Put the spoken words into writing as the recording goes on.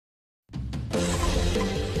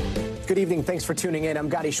Good evening. Thanks for tuning in. I'm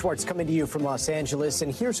Gotti Schwartz coming to you from Los Angeles,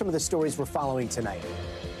 and here's some of the stories we're following tonight.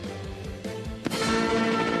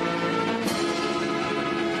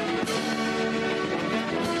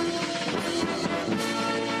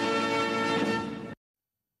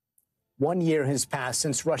 One year has passed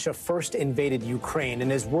since Russia first invaded Ukraine,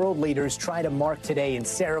 and as world leaders try to mark today in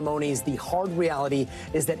ceremonies, the hard reality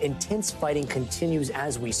is that intense fighting continues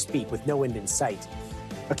as we speak, with no end in sight.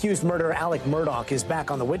 Accused murderer Alec Murdaugh is back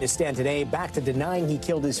on the witness stand today, back to denying he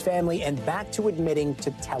killed his family and back to admitting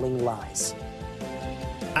to telling lies.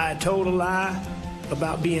 I told a lie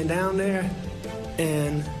about being down there,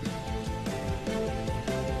 and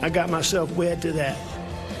I got myself wed to that.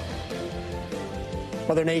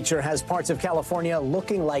 Mother Nature has parts of California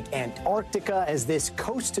looking like Antarctica as this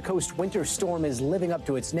coast-to-coast winter storm is living up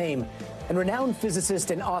to its name. And renowned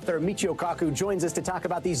physicist and author Michio Kaku joins us to talk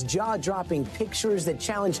about these jaw-dropping pictures that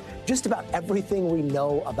challenge just about everything we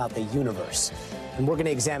know about the universe. And we're going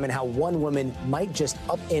to examine how one woman might just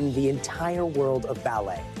upend the entire world of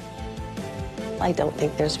ballet. I don't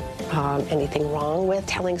think there's anything wrong with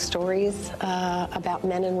telling stories about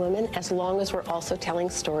men and women, as long as we're also telling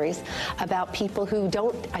stories about people who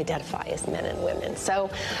don't identify as men and women. So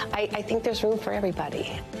I think there's room for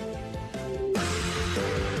everybody.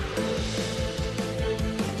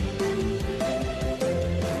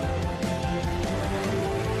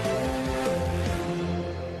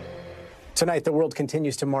 Tonight, the world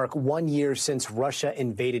continues to mark 1 year since Russia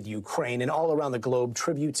invaded Ukraine, and all around the globe,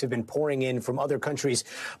 tributes have been pouring in from other countries.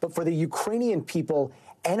 But for the Ukrainian people,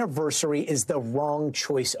 anniversary is the wrong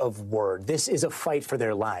choice of word. This is a fight for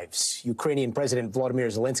their lives. Ukrainian President Volodymyr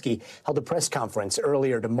Zelensky held a press conference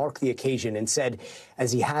earlier to mark the occasion and said,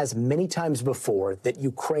 as he has many times before, that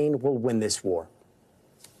Ukraine will win this war.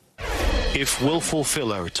 If we'll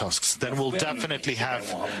fulfill our tasks, then we'll definitely have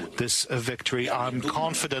this victory. I'm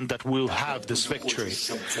confident that we'll have this victory.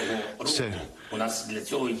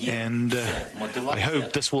 I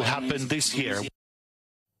hope this will happen this year.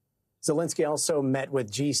 Zelensky also met with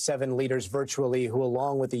G7 leaders virtually, who,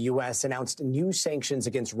 along with the U.S., announced new sanctions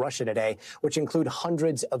against Russia today, which include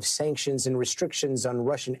hundreds of sanctions and restrictions on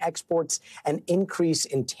Russian exports and increase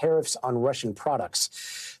in tariffs on Russian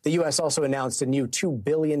products. The U.S. also announced a new $2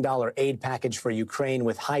 billion aid package for Ukraine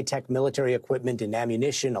with high-tech military equipment and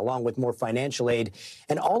ammunition, along with more financial aid.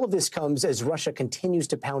 And all of this comes as Russia continues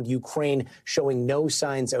to pound Ukraine, showing no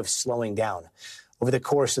signs of slowing down. Over the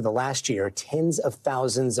course of the last year, tens of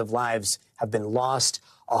thousands of lives have been lost.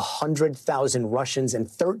 100,000 Russians and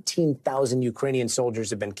 13,000 Ukrainian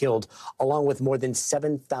soldiers have been killed, along with more than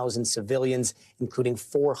 7,000 civilians, including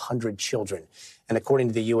 400 children. And according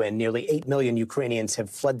to the UN, nearly 8 million Ukrainians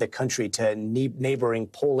have fled the country to neighboring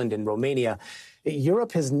Poland and Romania.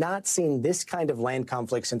 Europe has not seen this kind of land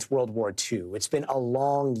conflict since World War II. It's been a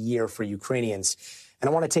long year for Ukrainians. And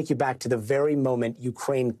I want to take you back to the very moment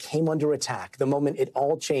Ukraine came under attack, the moment it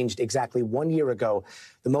all changed exactly 1 year ago,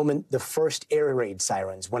 the moment the first air raid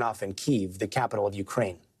sirens went off in Kyiv, the capital of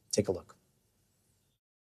Ukraine. Take a look.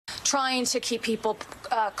 Trying to keep people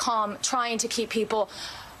calm, trying to keep people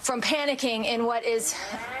from panicking in what is...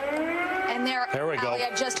 And there we go. I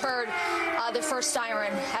just heard the first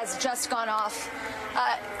siren has just gone off.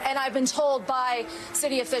 And I've been told by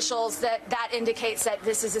city officials that that indicates that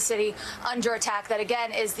this is a city under attack. That,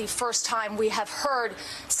 again, is the first time we have heard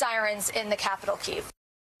sirens in the capital, Kyiv.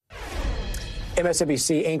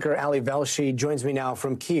 MSNBC anchor Ali Velshi joins me now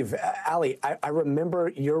from Kyiv. Ali, I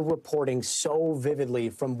remember your reporting so vividly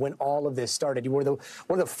from when all of this started. You were one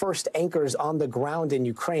of the first anchors on the ground in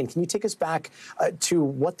Ukraine. Can you take us back to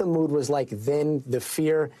what the mood was like then, the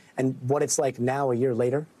fear, and what it's like now a year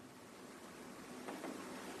later?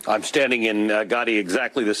 I'm standing in, Gotti,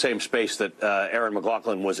 exactly the same space that Aaron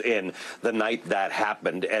McLaughlin was in the night that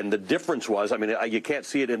happened. And the difference was, I mean, you can't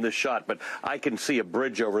see it in this shot, but I can see a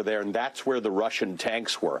bridge over there, and that's where the Russian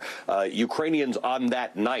tanks were. Ukrainians on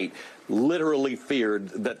that night literally feared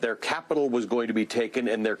that their capital was going to be taken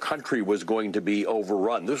and their country was going to be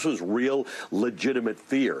overrun. This was real, legitimate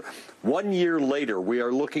fear. 1 year later, we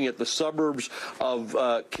are looking at the suburbs of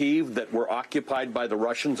Kyiv that were occupied by the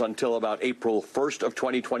Russians until about April 1st of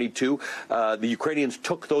 2022. The Ukrainians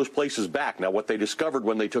took those places back. Now, what they discovered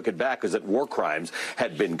when they took it back is that war crimes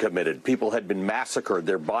had been committed. People had been massacred,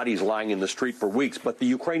 their bodies lying in the street for weeks. But the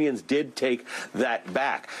Ukrainians did take that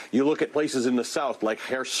back. You look at places in the south like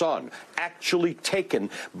Kherson, actually taken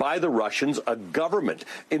by the Russians, a government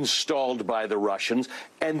installed by the Russians,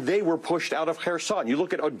 and they were pushed out of Kherson. You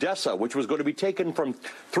look at Odessa, which was going to be taken from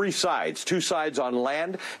three sides, two sides on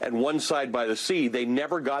land and one side by the sea. They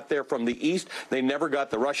never got there from the east. The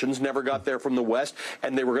Russians never got there from the west,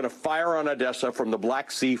 and they were going to fire on Odessa from the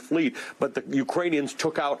Black Sea Fleet, but the Ukrainians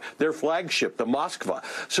took out their flagship, the Moskva.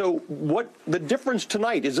 So what the difference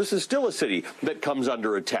tonight is, this is still a city that comes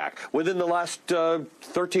under attack. Within the last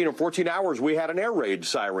 13 or 14 hours, we had an air raid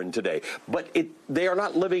siren today. But they are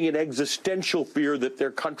not living in existential fear that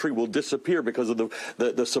their country will disappear because of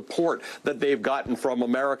the support that they've gotten from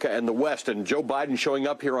America and the West. And Joe Biden showing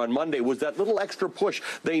up here on Monday was that little extra push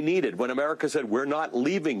they needed when America said, we're not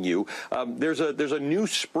leaving you. There's a new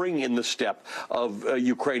spring in the step of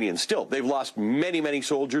Ukrainians. Still, they've lost many, many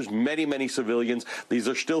soldiers, many civilians. These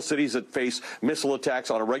are still cities that face missile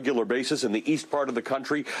attacks on a regular basis. In the east part of the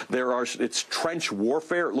country, it's trench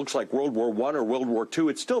warfare. It looks like World War I or World War II.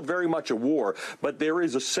 It's still very much a war, but there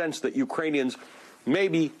is a sense that Ukrainians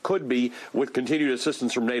could be, with continued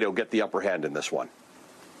assistance from NATO, get the upper hand in this one.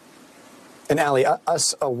 And Ali,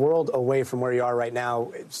 us a world away from where you are right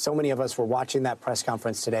now, so many of us were watching that press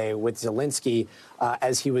conference today with Zelensky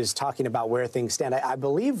as he was talking about where things stand. I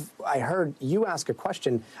believe I heard you ask a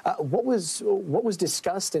question. What was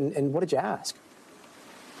discussed and what did you ask?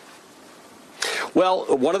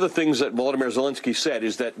 Well, one of the things that Volodymyr Zelensky said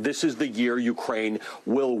is that this is the year Ukraine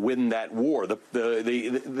will win that war.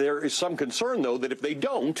 There is some concern, though, that if they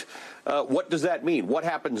don't, what does that mean? What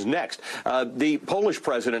happens next? The Polish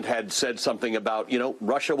president had said something about,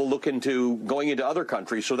 Russia will look into going into other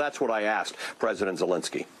countries. So that's what I asked President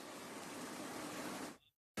Zelensky.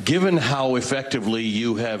 Given how effectively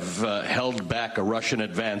you have held back a Russian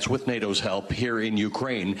advance with NATO's help here in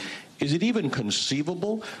Ukraine, is it even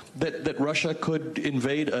conceivable that Russia could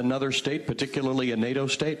invade another state, particularly a NATO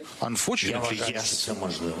state? Unfortunately, yes.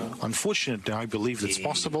 Unfortunately, I believe it's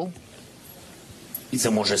possible. And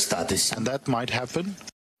that might happen.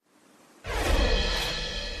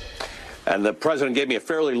 And the president gave me a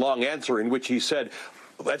fairly long answer in which he said,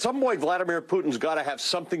 at some point, Vladimir Putin's got to have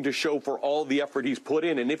something to show for all the effort he's put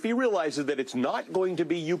in. And if he realizes that it's not going to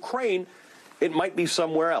be Ukraine, it might be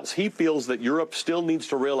somewhere else. He feels that Europe still needs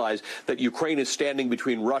to realize that Ukraine is standing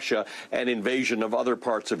between Russia and invasion of other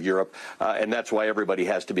parts of Europe, and that's why everybody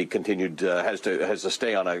has to be has to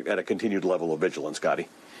stay on at a continued level of vigilance. Scotty.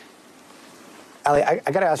 Ali, I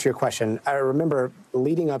got to ask you a question. I remember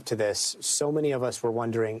leading up to this, so many of us were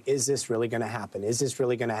wondering, is this really going to happen? Is this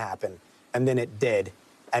really going to happen? And then it did.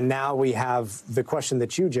 And now we have the question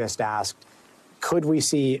that you just asked. Could we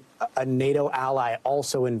see a NATO ally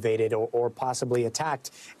also invaded or possibly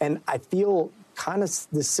attacked? And I feel kind of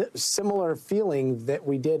the similar feeling that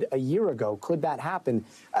we did a year ago. Could that happen?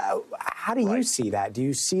 How do you see that? Do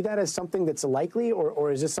you see that as something that's likely,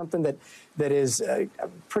 or is this something that is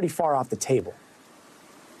pretty far off the table?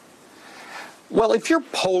 Well, if you're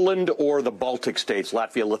Poland or the Baltic states,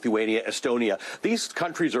 Latvia, Lithuania, Estonia, these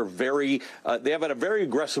countries are they have a very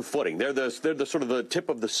aggressive footing. They're the sort of the tip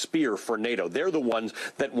of the spear for NATO. They're the ones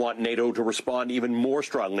that want NATO to respond even more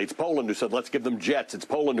strongly. It's Poland who said, let's give them jets. It's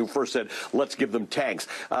Poland who first said, let's give them tanks.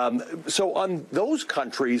 So those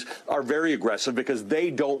countries are very aggressive because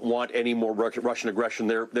they don't want any more Russian aggression.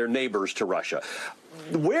 They're neighbors to Russia.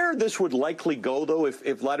 Where this would likely go, though, if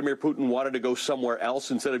Vladimir Putin wanted to go somewhere else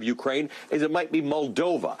instead of Ukraine, is it might be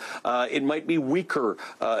Moldova. It might be weaker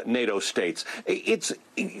NATO states.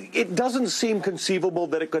 It doesn't seem conceivable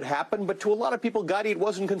that it could happen, but to a lot of people, Gadi, it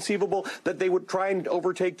wasn't conceivable that they would try and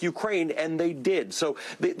overtake Ukraine, and they did. So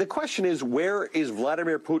the question is, where is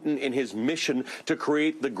Vladimir Putin in his mission to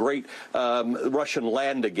create the great Russian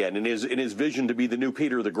land again, in his vision to be the new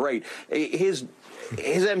Peter the Great?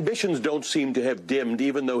 His ambitions don't seem to have dimmed,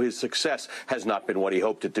 even though his success has not been what he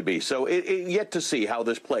hoped it to be. So yet to see how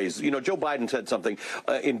this plays. Joe Biden said something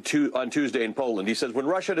on Tuesday in Poland. He says, when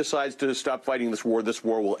Russia decides to stop fighting this war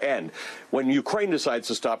will end. When Ukraine decides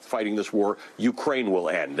to stop fighting this war, Ukraine will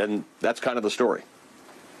end. And that's kind of the story.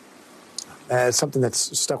 Something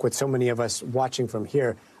that's stuck with so many of us watching from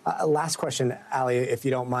here. Last question, Ali, if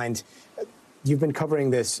you don't mind. You've been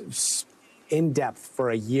covering this in depth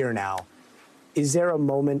for a year now. Is there a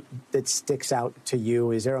moment that sticks out to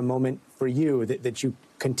you? Is there a moment for you that you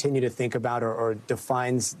continue to think about or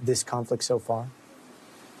defines this conflict so far?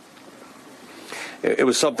 It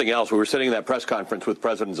was something else. We were sitting in that press conference with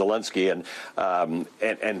President Zelensky,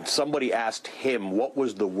 and somebody asked him what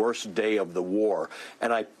was the worst day of the war.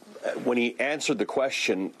 And when he answered the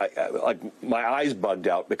question, my eyes bugged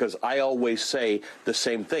out because I always say the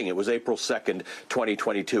same thing. It was April 2nd,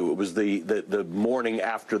 2022. It was the morning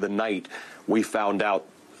after the night we found out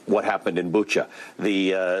what happened in Bucha.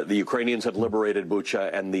 The Ukrainians had liberated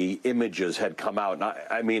Bucha, and the images had come out.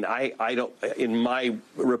 And I don't, in my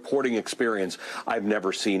reporting experience, I've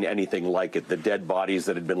never seen anything like it. The dead bodies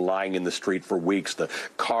that had been lying in the street for weeks, the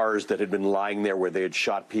cars that had been lying there where they had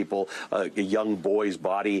shot people, a young boy's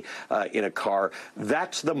body in a car.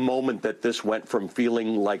 That's the moment that this went from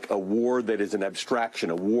feeling like a war that is an abstraction,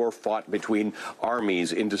 a war fought between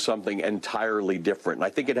armies, into something entirely different. And I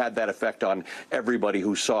think it had that effect on everybody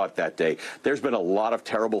who saw it that day. There's been a lot of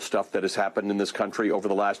terrible stuff that has happened in this country over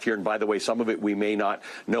the last year. And by the way, some of it we may not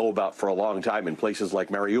know about for a long time in places like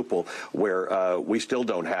Mariupol, where we still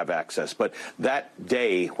don't have access. But that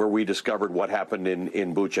day where we discovered what happened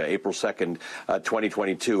in Bucha, April 2nd,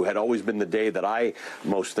 2022, had always been the day that I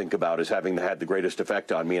most think about as having had the greatest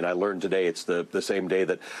effect on me. And I learned today it's the same day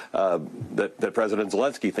that that President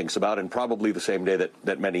Zelensky thinks about, and probably the same day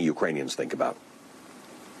that many Ukrainians think about.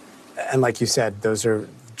 And like you said, those are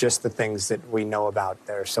just the things that we know about.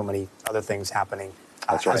 There are so many other things happening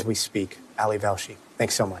as we speak. Ali Velshi,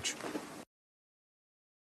 thanks so much.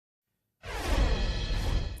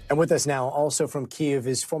 And with us now, also from Kyiv,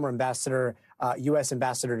 is former ambassador, U.S.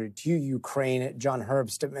 ambassador to Ukraine, John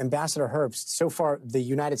Herbst. Ambassador Herbst, so far, the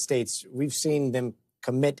United States, we've seen them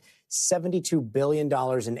commit $72 billion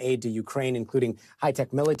in aid to Ukraine, including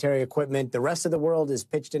high-tech military equipment. The rest of the world has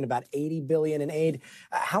pitched in about $80 billion in aid.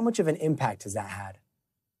 How much of an impact has that had?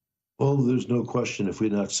 Well, there's no question if we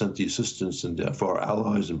had not sent the assistance, and if our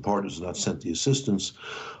allies and partners had not sent the assistance,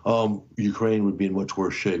 Ukraine would be in much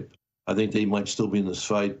worse shape. I think they might still be in this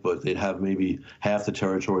fight, but they'd have maybe half the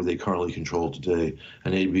territory they currently control today,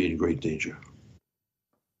 and they'd be in great danger.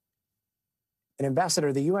 And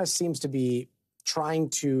Ambassador, the U.S. seems to be trying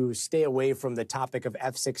to stay away from the topic of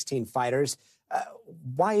F-16 fighters.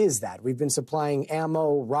 Why is that? We've been supplying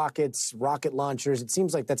ammo, rockets, rocket launchers. It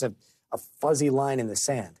seems like that's a fuzzy line in the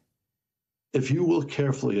sand. If you look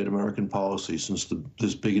carefully at American policy since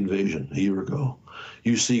this big invasion a year ago,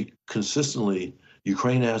 you see consistently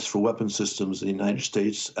Ukraine asks for weapon systems. The United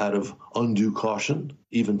States, out of undue caution,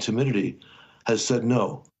 even timidity, has said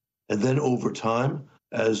no. And then over time,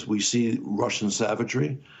 as we see Russian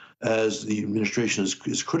savagery, as the administration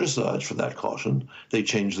is criticized for that caution, they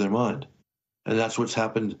change their mind. And that's what's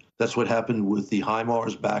happened. That's what happened with the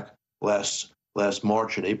HIMARS back last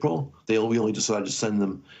March and April. We only decided to send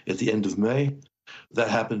them at the end of May. That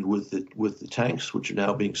happened with the tanks, which are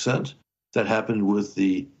now being sent. That happened with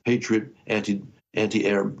the Patriot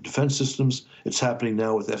anti-air defense systems. It's happening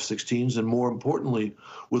now with F-16s, and more importantly,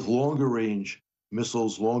 with longer-range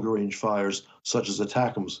missiles, longer-range fires, such as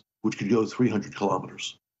ATACMS, which could go 300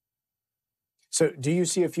 kilometers. So do you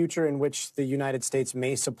see a future in which the United States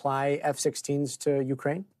may supply F-16s to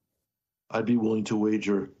Ukraine? I'd be willing to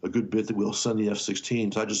wager a good bit that we'll send the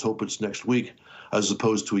F-16s. I just hope it's next week as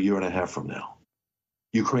opposed to a year and a half from now.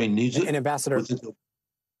 Ukraine needs it. And Ambassador,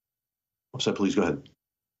 so please go ahead.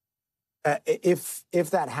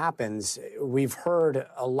 If that happens, we've heard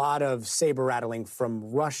a lot of saber rattling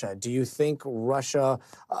from Russia. Do you think Russia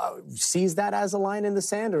sees that as a line in the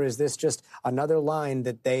sand, or is this just another line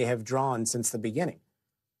that they have drawn since the beginning?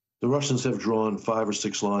 The Russians have drawn 5 or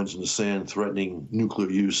 6 lines in the sand threatening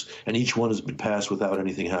nuclear use, and each one has been passed without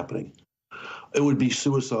anything happening. It would be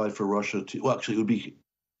suicide for Russia to, well, actually, it would be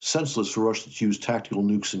senseless for Russia to use tactical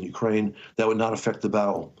nukes in Ukraine. That would not affect the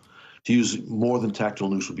battle. To use more than tactical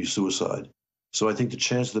nukes would be suicide. So I think the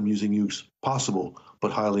chance of them using nukes possible,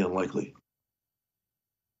 but highly unlikely.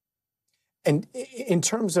 And in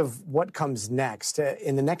terms of what comes next,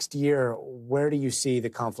 in the next year, where do you see the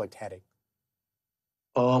conflict heading?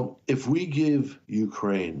 If we give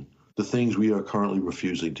Ukraine the things we are currently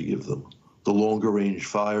refusing to give them, the longer range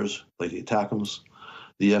fires like the ATACMS,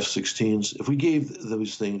 the F-16s, if we gave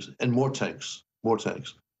those things, and more tanks,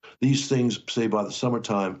 these things, say by the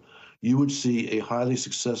summertime, you would see a highly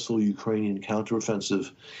successful Ukrainian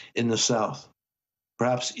counteroffensive in the south,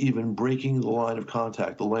 perhaps even breaking the line of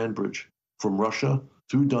contact, the land bridge, from Russia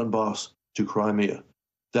through Donbass to Crimea.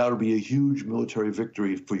 That would be a huge military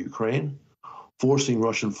victory for Ukraine, forcing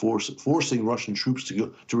Russian troops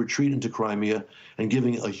to retreat into Crimea and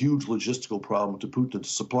giving a huge logistical problem to Putin to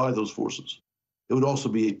supply those forces. It would also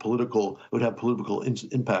be it would have political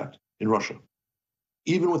impact in Russia.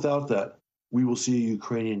 Even without that, we will see a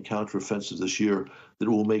Ukrainian counteroffensive this year that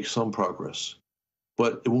will make some progress.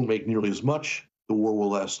 But it won't make nearly as much, the war will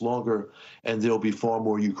last longer, and there'll be far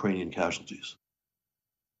more Ukrainian casualties.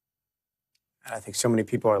 I think so many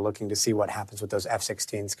people are looking to see what happens with those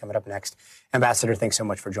F-16s coming up next. Ambassador, thanks so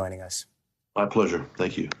much for joining us. My pleasure.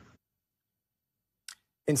 Thank you.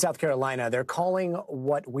 In South Carolina, they're calling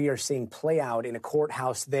what we are seeing play out in a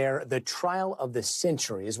courthouse there the trial of the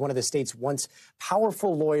century, as one of the state's once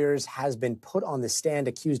powerful lawyers has been put on the stand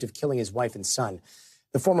accused of killing his wife and son.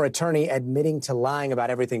 The former attorney admitting to lying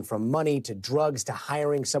about everything from money to drugs to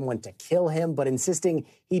hiring someone to kill him, but insisting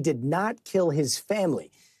he did not kill his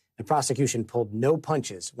family. The prosecution pulled no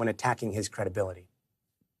punches when attacking his credibility.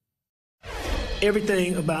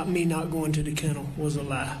 Everything about me not going to the kennel was a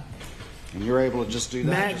lie. And you're able to just do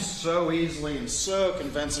that just so easily and so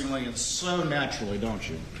convincingly and so naturally, don't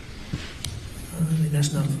you? I mean,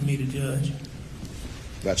 that's not for me to judge.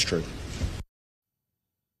 That's true.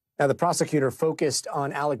 Now, the prosecutor focused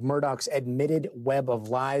on Alec Murdaugh's admitted web of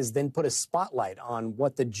lies, then put a spotlight on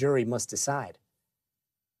what the jury must decide.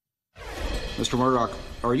 Mr. Murdaugh,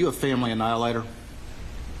 are you a family annihilator?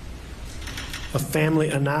 A family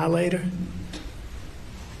annihilator?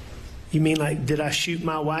 You mean like, did I shoot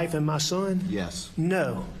my wife and my son? Yes.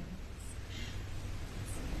 No.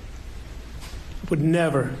 Would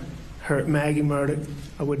never hurt Maggie Murdaugh.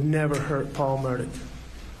 I would never hurt Paul Murdaugh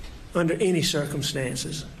under any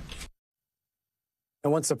circumstances.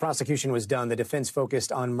 And once the prosecution was done, the defense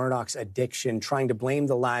focused on Murdaugh's addiction, trying to blame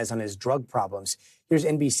the lies on his drug problems. Here's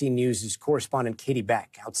NBC News' correspondent Katie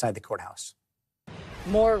Beck outside the courthouse.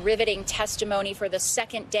 More riveting testimony for the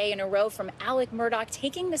second day in a row from Alec Murdaugh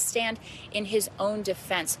taking the stand in his own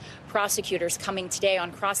defense. Prosecutors coming today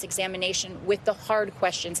on cross-examination with the hard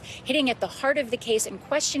questions, hitting at the heart of the case and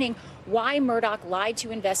questioning why Murdaugh lied to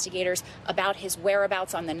investigators about his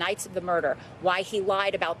whereabouts on the nights of the murder, why he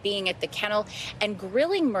lied about being at the kennel, and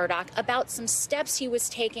grilling Murdaugh about some steps he was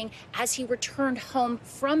taking as he returned home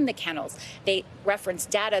from the kennels. They referenced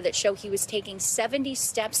data that show he was taking 70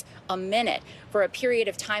 steps a minute for a period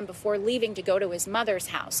of time before leaving to go to his mother's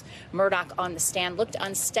house. Murdaugh on the stand looked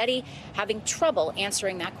unsteady, having trouble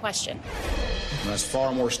answering that question. That's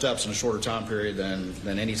far more steps in a shorter time period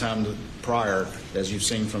than any time prior, as you've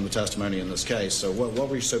seen from the testimony in this case. So what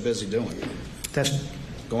were you so busy doing? That's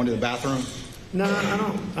going to the bathroom? No,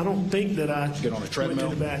 I don't think that I get on a treadmill.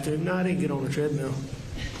 Went to the bathroom. No, I didn't get on a treadmill.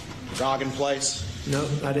 Jog in place? No,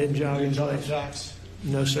 I didn't jog in place. Jacks?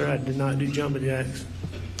 No, sir, I did not do jumping jacks.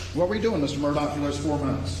 What were you doing, Mr. Murdaugh, for those 4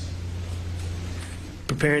 minutes?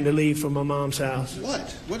 Preparing to leave for my mom's house.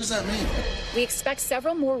 What? What does that mean? We expect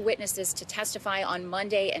several more witnesses to testify on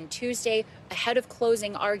Monday and Tuesday ahead of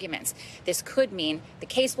closing arguments. This could mean the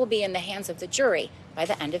case will be in the hands of the jury by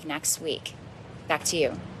the end of next week. Back to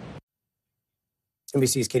you.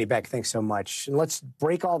 NBC's Katie Beck, thanks so much. And let's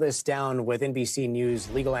break all this down with NBC News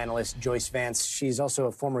legal analyst Joyce Vance. She's also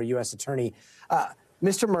a former U.S. attorney.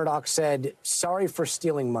 Mr. Murdaugh said, sorry for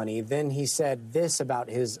stealing money. Then he said this about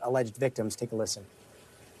his alleged victims. Take a listen.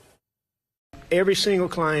 Every single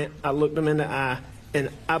client, I looked them in the eye, and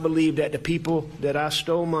I believe that the people that I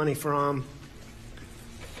stole money from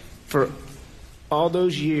for all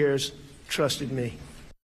those years trusted me.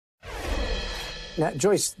 Now,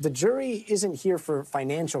 Joyce, the jury isn't here for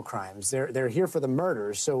financial crimes. They're here for the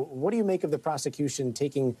murders. So what do you make of the prosecution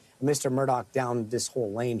taking Mr. Murdaugh down this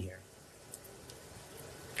whole lane here?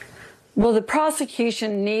 Well, the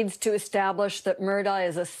prosecution needs to establish that Murdaugh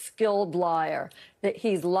is a skilled liar, that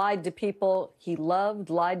he's lied to people he loved,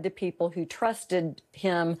 lied to people who trusted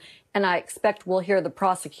him, and I expect we'll hear the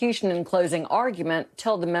prosecution in closing argument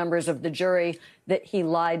tell the members of the jury that he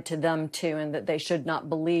lied to them too and that they should not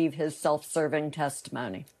believe his self-serving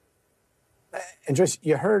testimony. And Joyce,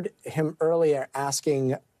 you heard him earlier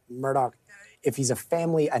asking Murdaugh if he's a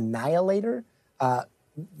family annihilator.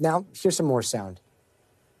 Now, here's some more sound.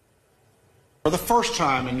 For the first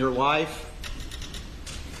time in your life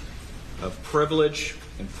of privilege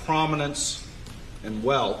and prominence and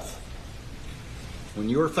wealth, when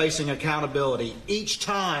you were facing accountability, each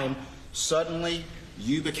time suddenly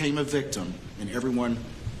you became a victim and everyone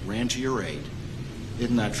ran to your aid.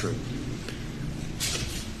 Isn't that true?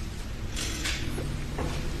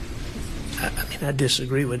 I mean, I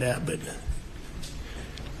disagree with that, but...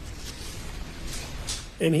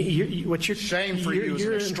 And what you're... Shame for you is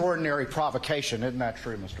an extraordinary provocation. Isn't that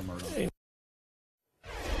true, Mr. Murdaugh?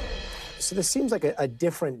 So this seems like a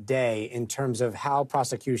different day in terms of how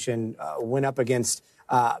prosecution went up against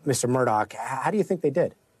Mr. Murdaugh. How do you think they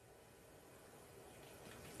did?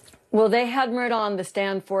 Well, they had Murdaugh on the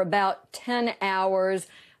stand for about 10 hours,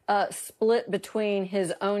 split between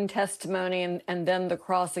his own testimony and then the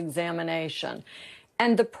cross-examination.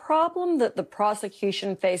 And the problem that the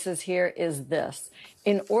prosecution faces here is this.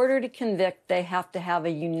 In order to convict, they have to have a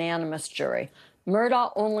unanimous jury.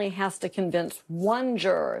 Murdaugh only has to convince one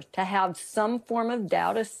juror to have some form of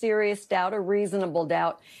doubt, a serious doubt, a reasonable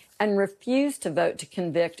doubt, and refused to vote to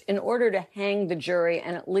convict in order to hang the jury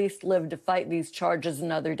and at least live to fight these charges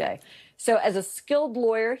another day. So as a skilled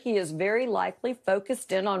lawyer, he is very likely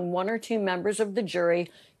focused in on one or two members of the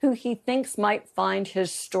jury who he thinks might find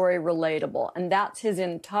his story relatable. And that's his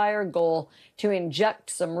entire goal, to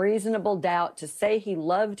inject some reasonable doubt, to say he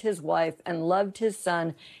loved his wife and loved his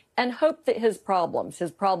son, and hope that his problems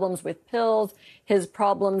with pills, his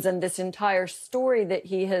problems and this entire story that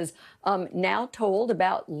he has now told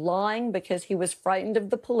about lying because he was frightened of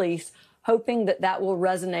the police, hoping that that will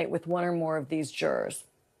resonate with one or more of these jurors.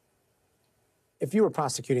 If you were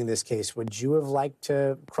prosecuting this case, would you have liked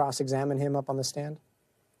to cross-examine him up on the stand?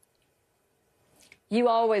 You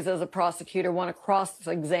always, as a prosecutor, want to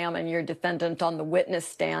cross-examine your defendant on the witness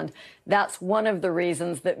stand. That's one of the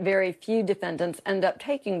reasons that very few defendants end up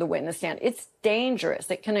taking the witness stand. It's dangerous.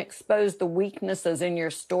 It can expose the weaknesses in your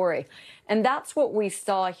story. And that's what we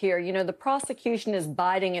saw here. You know, the prosecution is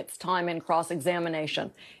biding its time in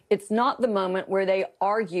cross-examination. It's not the moment where they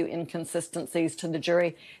argue inconsistencies to the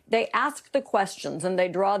jury. They ask the questions and they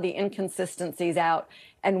draw the inconsistencies out.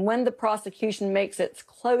 And when the prosecution makes its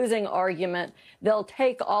closing argument, they'll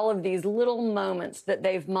take all of these little moments that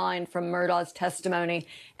they've mined from Murdaugh's testimony,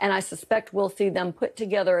 and I suspect we'll see them put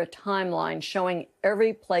together a timeline showing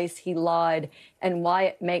every place he lied and why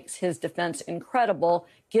it makes his defense incredible,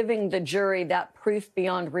 giving the jury that proof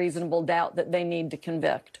beyond reasonable doubt that they need to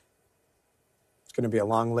convict. It's going to be a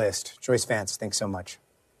long list. Joyce Vance, thanks so much.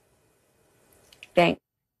 Thanks.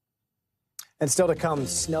 And still to come,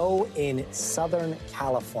 snow in Southern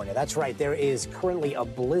California. That's right, there is currently a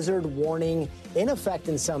blizzard warning in effect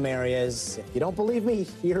in some areas. If you don't believe me,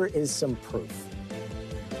 here is some proof.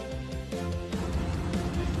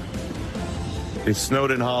 It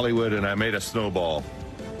snowed in Hollywood, and I made a snowball.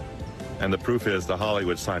 And the proof is the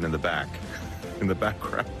Hollywood sign in the back, in the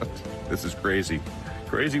background. This is crazy.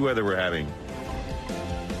 Crazy weather we're having.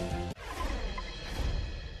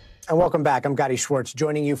 And welcome back. I'm Gotti Schwartz,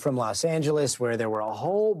 joining you from Los Angeles, where there were a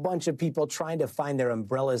whole bunch of people trying to find their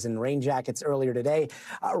umbrellas and rain jackets earlier today.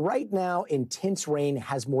 Right now, intense rain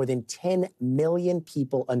has more than 10 million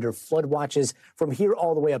people under flood watches from here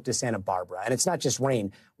all the way up to Santa Barbara. And it's not just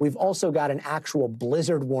rain. We've also got an actual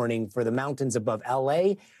blizzard warning for the mountains above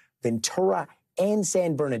L.A., Ventura, and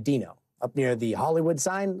San Bernardino. Up near the Hollywood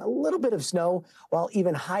sign, a little bit of snow, while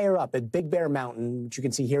even higher up at Big Bear Mountain, which you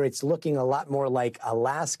can see here, it's looking a lot more like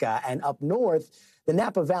Alaska. And up north, the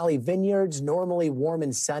Napa Valley vineyards, normally warm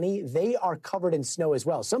and sunny, they are covered in snow as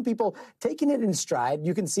well. Some people taking it in stride.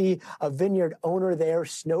 You can see a vineyard owner there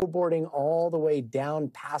snowboarding all the way down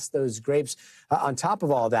past those grapes. On top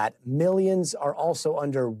of all that, millions are also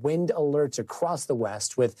under wind alerts across the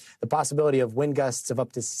West, with the possibility of wind gusts of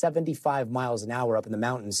up to 75 miles an hour up in the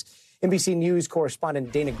mountains. NBC News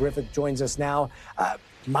correspondent Dana Griffith joins us now.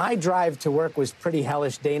 My drive to work was pretty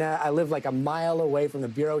hellish, Dana. I live like a mile away from the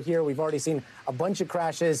Bureau here. We've already seen a bunch of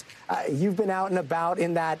crashes. You've been out and about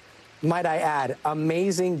in that, might I add,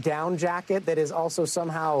 amazing down jacket that is also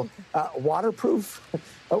somehow waterproof.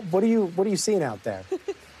 What are you seeing out there?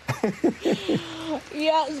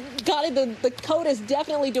 Yeah, Gotti, the coat is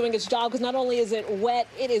definitely doing its job, because not only is it wet,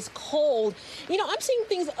 it is cold. You know, I'm seeing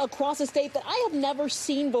things across the state that I have never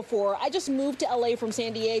seen before. I just moved to L.A. from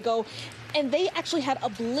San Diego, and they actually had a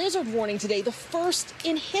blizzard warning today, the first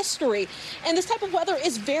in history. And this type of weather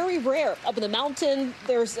is very rare. Up in the mountain,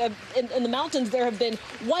 in the mountains, there have been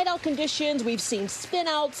whiteout conditions. We've seen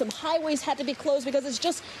spinouts. Some highways had to be closed because it's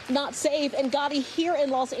just not safe. And Gotti, here in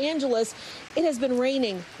Los Angeles, it has been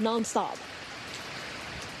raining nonstop.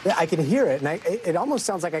 Yeah, I can hear it, and it almost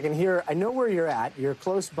sounds like I can hear. I know where you're at. You're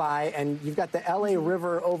close by, and you've got the L.A.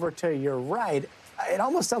 River over to your right. It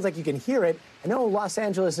almost sounds like you can hear it. I know Los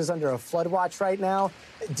Angeles is under a flood watch right now.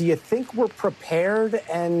 Do you think we're prepared?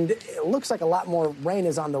 And it looks like a lot more rain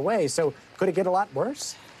is on the way, so could it get a lot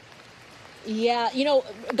worse? Yeah, you know,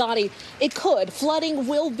 Gotti, it could. Flooding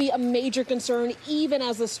will be a major concern even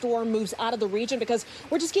as the storm moves out of the region, because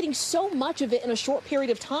we're just getting so much of it in a short period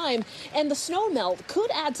of time. And the snow melt could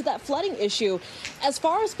add to that flooding issue. As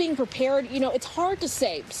far as being prepared, you know, it's hard to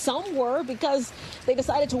say. Some were, because they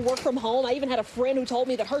decided to work from home. I even had a friend who told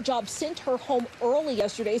me that her job sent her home early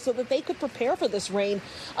yesterday so that they could prepare for this rain.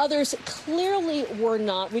 Others clearly were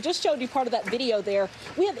not. We just showed you part of that video there.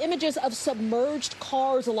 We have images of submerged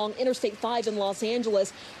cars along Interstate 5 in Los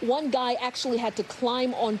Angeles. One guy actually had to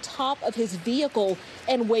climb on top of his vehicle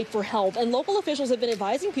and wait for help. And local officials have been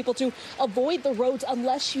advising people to avoid the roads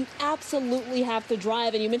unless you absolutely have to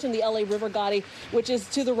drive. And you mentioned the LA River, Gotti, which is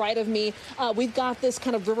to the right of me. We've got this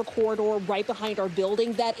kind of river corridor right behind our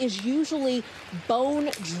building that is usually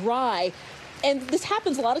bone dry. And this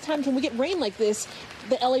happens a lot of times when we get rain like this.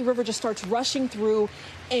 The LA River just starts rushing through,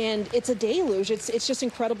 and it's a deluge. It's just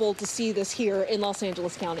incredible to see this here in Los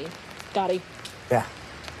Angeles County. Gotti. Yeah,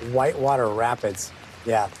 Whitewater Rapids.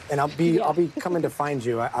 Yeah, and I'll be coming to find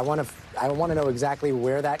you. I want to know exactly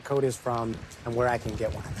where that code is from and where I can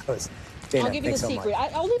get one of those. Dana, I'll give you the secret.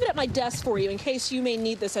 I'll leave it at my desk for you in case you may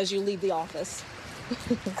need this as you leave the office.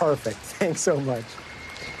 Perfect. Thanks so much.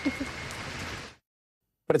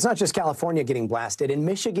 But it's not just California getting blasted. In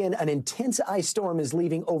Michigan, an intense ice storm is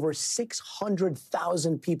leaving over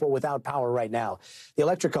 600,000 people without power right now. The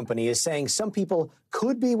electric company is saying some people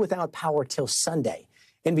could be without power till Sunday.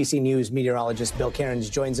 NBC News meteorologist Bill Cairns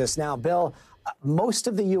joins us now. Bill, most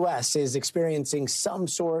of the U.S. is experiencing some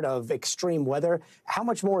sort of extreme weather. How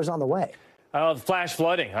much more is on the way? Flash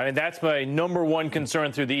flooding. I mean, that's my #1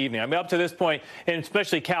 concern through the evening. I mean, up to this point, and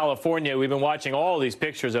especially California, we've been watching all these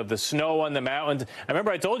pictures of the snow on the mountains. I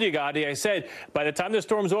remember I told you, Gotti, I said by the time the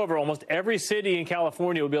storm's over, almost every city in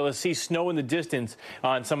California will be able to see snow in the distance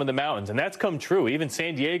on some of the mountains. And that's come true. Even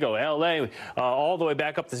San Diego, L.A., all the way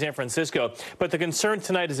back up to San Francisco. But the concern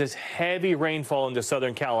tonight is this heavy rainfall into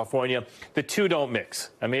Southern California. The two don't mix.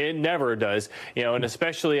 I mean, it never does. You know, and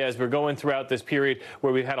especially as we're going throughout this period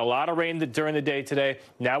where we've had a lot of rain during the day today.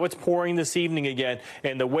 Now it's pouring this evening again.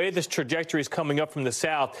 And the way this trajectory is coming up from the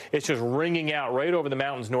south, it's just ringing out right over the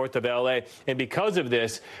mountains north of L.A. And because of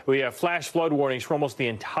this, we have flash flood warnings for almost the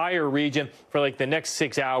entire region for like the next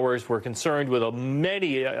 6 hours. We're concerned with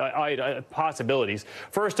many possibilities.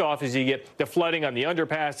 First off is you get the flooding on the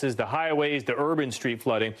underpasses, the highways, the urban street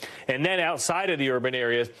flooding. And then outside of the urban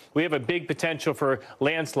areas, we have a big potential for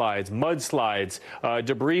landslides, mudslides,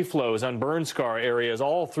 debris flows on burn scar areas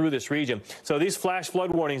all through this region. So these flash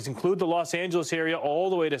flood warnings include the Los Angeles area all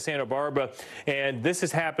the way to Santa Barbara. And this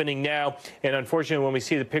is happening now. And unfortunately, when we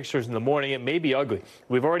see the pictures in the morning, it may be ugly.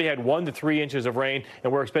 We've already had 1 to 3 inches of rain,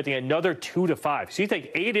 and we're expecting another 2 to 5. So you take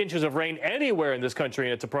 8 inches of rain anywhere in this country,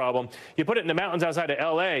 and it's a problem. You put it in the mountains outside of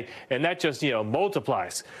L.A., and that just,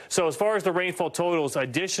 multiplies. So as far as the rainfall totals,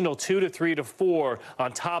 additional 2 to 3 to 4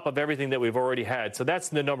 on top of everything that we've already had. So that's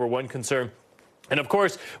the #1 concern. And, of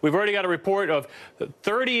course, we've already got a report of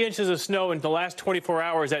 30 inches of snow in the last 24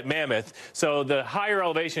 hours at Mammoth. So the higher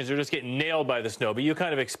elevations are just getting nailed by the snow. But you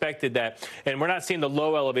kind of expected that. And we're not seeing the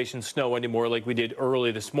low elevation snow anymore like we did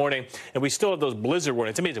early this morning. And we still have those blizzard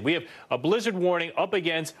warnings. It's amazing. We have a blizzard warning up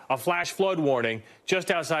against a flash flood warning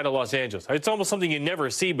just outside of Los Angeles. It's almost something you never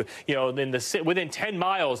see. But, within 10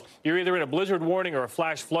 miles, you're either in a blizzard warning or a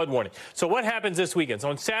flash flood warning. So what happens this weekend? So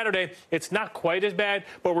on Saturday, it's not quite as bad,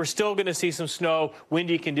 but we're still going to see some snow,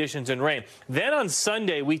 windy conditions, and rain. Then on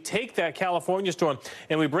Sunday, we take that California storm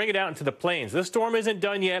and we bring it out into the plains. This storm isn't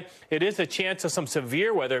done yet. It is a chance of some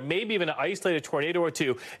severe weather, maybe even an isolated tornado or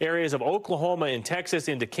two, areas of Oklahoma and Texas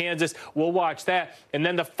into Kansas. We'll watch that. And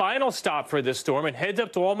then the final stop for this storm, and heads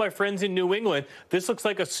up to all my friends in New England, this looks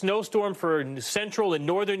like a snowstorm for central and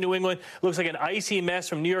northern New England. Looks like an icy mess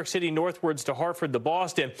from New York City northwards to Hartford to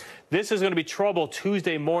Boston. This is going to be trouble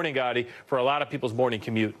Tuesday morning, Gotti, for a lot of people's morning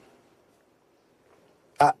commute.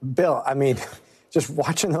 Bill, I mean, just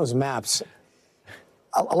watching those maps,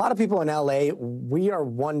 a lot of people in L.A., we are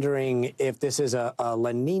wondering if this is a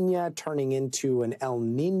La Nina turning into an El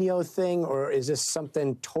Nino thing, or is this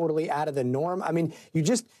something totally out of the norm? I mean, you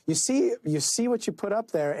see what you put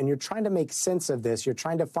up there, and you're trying to make sense of this. You're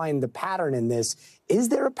trying to find the pattern in this. Is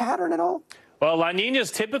there a pattern at all? Well, La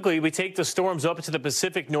Ninas, typically, we take the storms up to the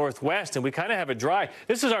Pacific Northwest, and we kind of have it dry.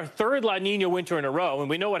 This is our third La Nina winter in a row, and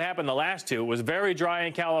we know what happened the last two. It was very dry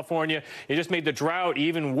in California. It just made the drought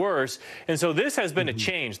even worse. And so this has been a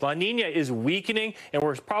change. La Nina is weakening, and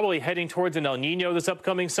we're probably heading towards an El Nino this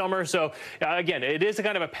upcoming summer. So, again, it is a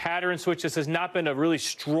kind of a pattern switch. This has not been a really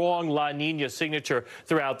strong La Nina signature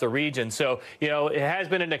throughout the region. So, it has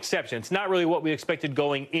been an exception. It's not really what we expected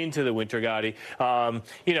going into the winter, Gotti.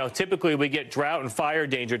 Typically we get drought and fire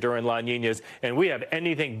danger during La Ninas, and we have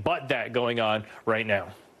anything but that going on right now.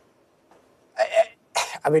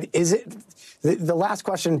 I mean, is it the last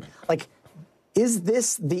question? Like, is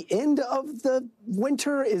this the end of the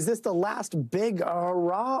winter? Is this the last big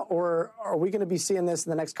hurrah, or are we going to be seeing this in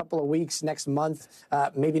the next couple of weeks, next month,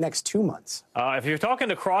 maybe next 2 months? If you're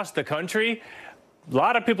talking across the country, a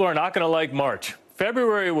lot of people are not going to like March.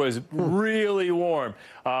 February was really warm.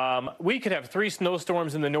 We could have 3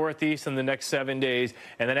 snowstorms in the Northeast in the next 7 days.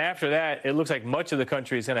 And then after that, it looks like much of the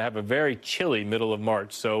country is going to have a very chilly middle of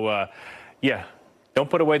March. So, yeah,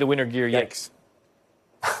 don't put away the winter gear yet.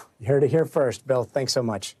 You heard it here first, Bill. Thanks so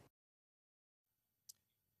much.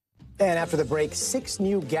 And after the break, 6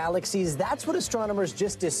 new galaxies. That's what astronomers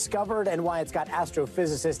just discovered and why it's got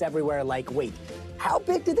astrophysicists everywhere like, wait, how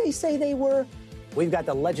big did they say they were? We've got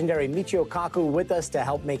the legendary Michio Kaku with us to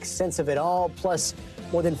help make sense of it all. Plus,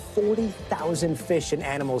 more than 40,000 fish and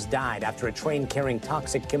animals died after a train carrying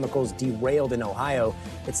toxic chemicals derailed in Ohio.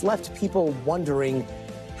 It's left people wondering,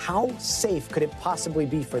 how safe could it possibly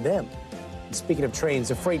be for them? And speaking of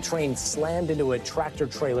trains, a freight train slammed into a tractor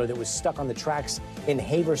trailer that was stuck on the tracks in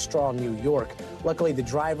Haverstraw, New York. Luckily, the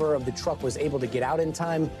driver of the truck was able to get out in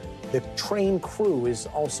time. The train crew is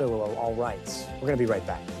also all right. We're going to be right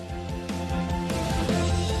back.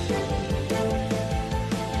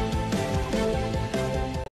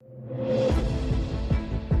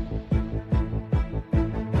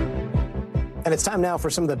 And it's time now for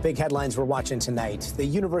some of the big headlines we're watching tonight. The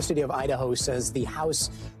University of Idaho says the house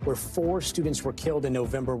where 4 students were killed in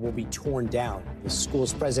November will be torn down. The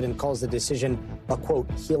school's president calls the decision a, quote,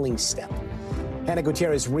 healing step. Hannah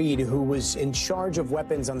Gutierrez-Reed, who was in charge of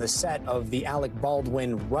weapons on the set of the Alec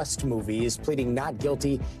Baldwin Rust movie, is pleading not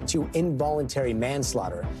guilty to involuntary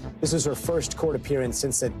manslaughter. This is her first court appearance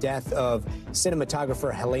since the death of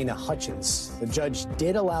cinematographer Helena Hutchins. The judge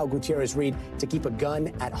did allow Gutierrez-Reed to keep a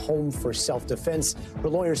gun at home for self-defense. Her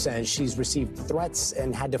lawyer says she's received threats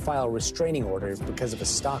and had to file a restraining order because of a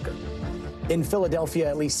stalker. In Philadelphia,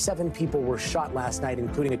 at least 7 people were shot last night,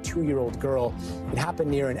 including a 2-year-old girl. It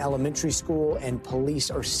happened near an elementary school, and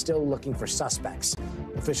police are still looking for suspects.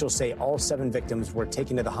 Officials say all 7 victims were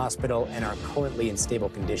taken to the hospital and are currently in stable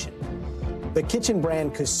condition. The kitchen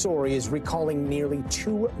brand Kasori is recalling nearly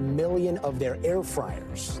 2 million of their air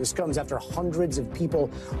fryers. This comes after hundreds of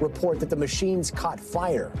people report that the machines caught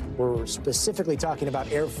fire. We're specifically talking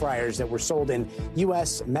about air fryers that were sold in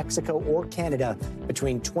U.S., Mexico, or Canada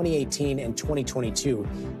between 2018 and 2022.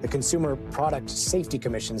 The Consumer Product Safety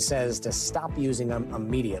Commission says to stop using them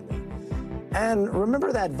immediately. And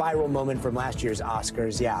remember that viral moment from last year's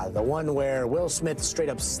Oscars? Yeah, the one where Will Smith straight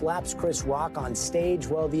up slaps Chris Rock on stage.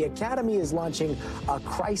 Well, the Academy is launching a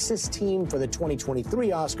crisis team for the 2023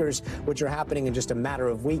 Oscars, which are happening in just a matter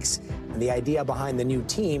of weeks. And the idea behind the new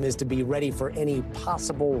team is to be ready for any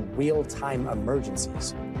possible real-time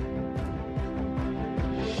emergencies.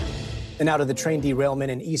 And now to the train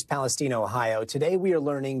derailment in East Palestine, Ohio. Today, we are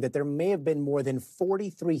learning that there may have been more than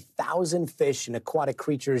 43,000 fish and aquatic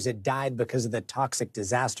creatures that died because of the toxic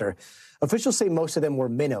disaster. Officials say most of them were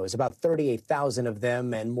minnows, about 38,000 of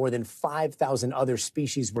them, and more than 5,000 other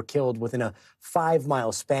species were killed within a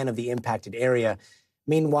 5-mile span of the impacted area.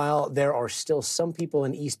 Meanwhile, there are still some people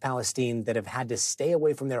in East Palestine that have had to stay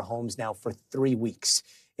away from their homes now for 3 weeks.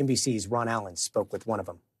 NBC's Ron Allen spoke with one of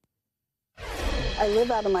them. I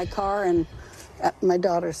live out of my car and at my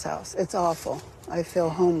daughter's house. It's awful. I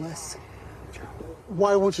feel homeless.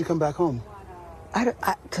 Why won't you come back home?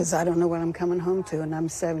 Because I don't know what I'm coming home to, and I'm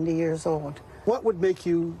 70 years old. What would make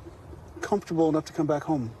you comfortable enough to come back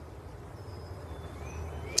home?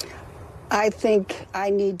 I think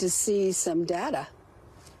I need to see some data.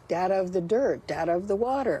 Data of the dirt, data of the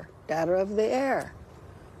water, data of the air.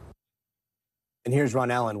 And here's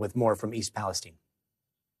Ron Allen with more from East Palestine.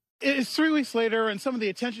 It's 3 weeks later, and some of the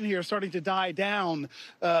attention here is starting to die down.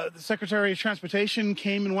 The Secretary of Transportation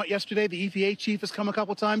came and went yesterday. The EPA chief has come a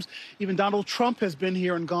couple times. Even Donald Trump has been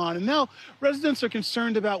here and gone. And now residents are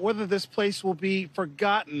concerned about whether this place will be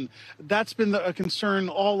forgotten. That's been a concern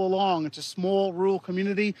all along. It's a small rural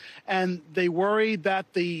community, and they worry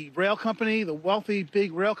that the rail company, the wealthy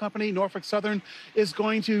big rail company, Norfolk Southern, is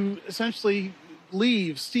going to essentially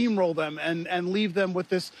steamroll them and leave them with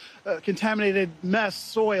this contaminated mess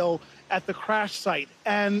soil at the crash site,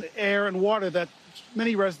 and air and water that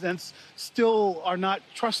many residents still are not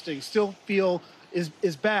trusting, still feel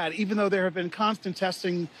is bad, even though there have been constant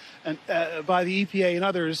testing by the EPA and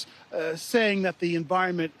others saying that the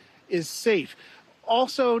environment is safe.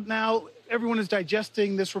 Also now, everyone is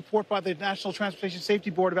digesting this report by the National Transportation Safety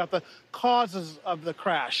Board about the causes of the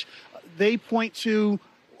crash. They point to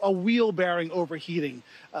a wheel bearing overheating.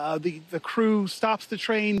 The crew stops the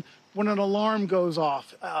train when an alarm goes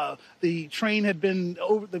off. The bearing had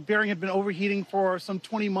been overheating for some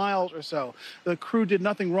 20 miles or so. The crew did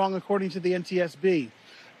nothing wrong according to the NTSB.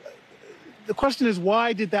 The question is,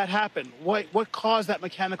 why did that happen? What caused that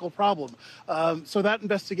mechanical problem? So that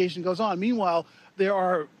investigation goes on. Meanwhile, there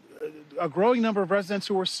are a growing number of residents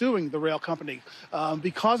who are suing the rail company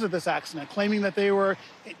because of this accident, claiming that they were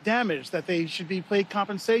damaged, that they should be paid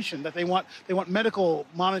compensation, that they want medical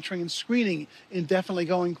monitoring and screening indefinitely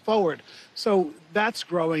going forward. So that's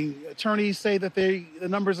growing. Attorneys say that the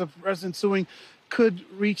numbers of residents suing could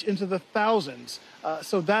reach into the thousands.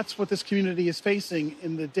 So that's what this community is facing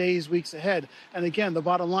in the days, weeks ahead. And again, the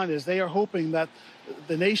bottom line is they are hoping that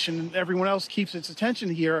the nation and everyone else keeps its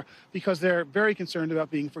attention here because they're very concerned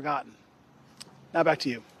about being forgotten. Now back to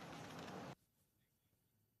you.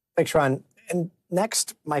 Thanks, Ron. And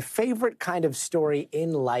next, my favorite kind of story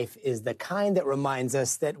in life is the kind that reminds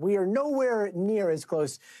us that we are nowhere near as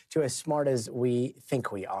close to as smart as we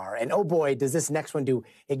think we are. And oh boy, does this next one do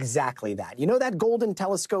exactly that. You know that golden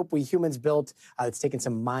telescope we humans built that's taking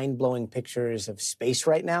some mind-blowing pictures of space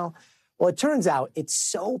right now? Well, it turns out it's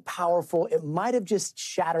so powerful, it might have just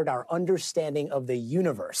shattered our understanding of the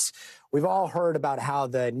universe. We've all heard about how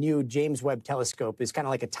the new James Webb telescope is kind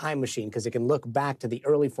of like a time machine because it can look back to the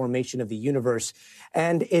early formation of the universe.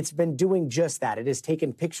 And it's been doing just that. It has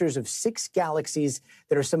taken pictures of 6 galaxies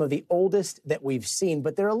that are some of the oldest that we've seen,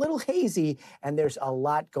 but they're a little hazy, and there's a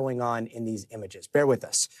lot going on in these images. Bear with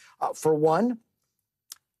us. For one,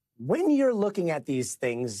 when you're looking at these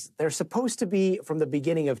things, they're supposed to be from the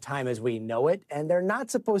beginning of time as we know it, and they're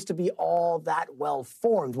not supposed to be all that well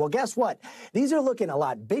formed. Well, guess what? These are looking a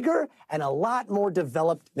lot bigger and a lot more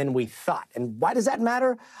developed than we thought. And why does that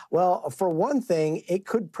matter? Well, for one thing, it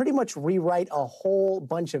could pretty much rewrite a whole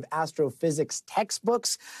bunch of astrophysics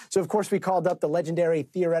textbooks. So, of course, we called up the legendary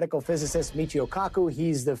theoretical physicist Michio Kaku.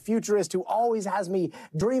 He's the futurist who always has me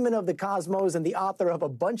dreaming of the cosmos and the author of a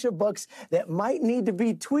bunch of books that might need to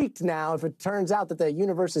be tweaked now if it turns out that the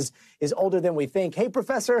universe is older than we think. Hey,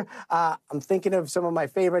 Professor, I'm thinking of some of my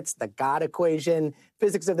favorites, the God equation,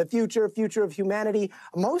 physics of the future, future of humanity.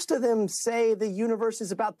 Most of them say the universe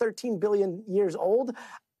is about 13 billion years old.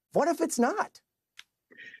 What if it's not?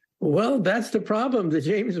 Well, that's the problem. The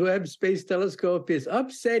James Webb Space Telescope is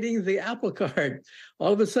upsetting the apple cart.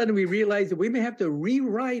 All of a sudden, we realize that we may have to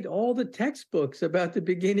rewrite all the textbooks about the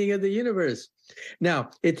beginning of the universe.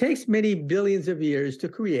 Now, it takes many billions of years to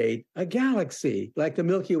create a galaxy, like the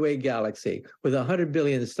Milky Way galaxy, with 100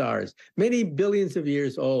 billion stars, many billions of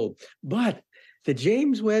years old. But the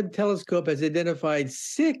James Webb Telescope has identified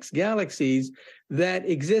 6 galaxies that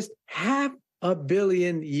exist half a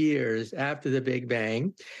billion years after the Big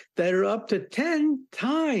Bang that are up to 10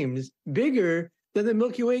 times bigger than the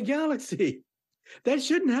Milky Way galaxy. That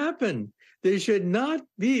shouldn't happen. There should not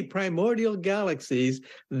be primordial galaxies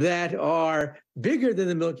that are bigger than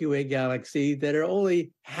the Milky Way galaxy that are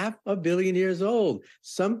only half a billion years old.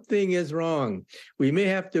 Something is wrong. We may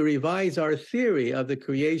have to revise our theory of the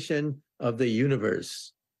creation of the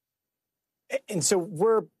universe. And so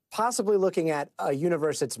we're possibly looking at a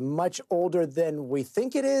universe that's much older than we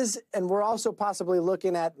think it is, and we're also possibly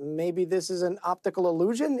looking at maybe this is an optical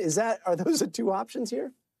illusion. Are those the 2 options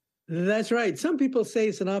here? That's right. Some people say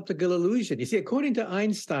it's an optical illusion. You see, according to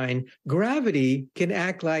Einstein, gravity can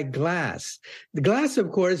act like glass. The glass,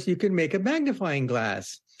 of course, you can make a magnifying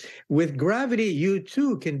glass. With gravity, you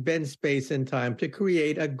too can bend space and time to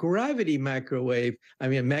create a gravity a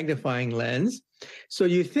magnifying lens. So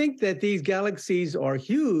you think that these galaxies are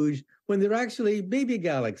huge when they're actually baby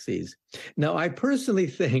galaxies. Now, I personally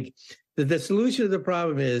think that the solution to the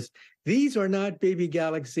problem is these are not baby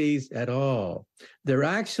galaxies at all. They're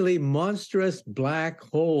actually monstrous black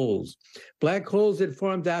holes. Black holes that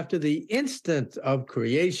formed after the instant of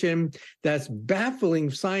creation. That's baffling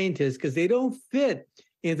scientists because they don't fit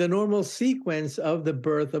in the normal sequence of the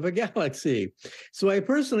birth of a galaxy. So I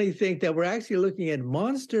personally think that we're actually looking at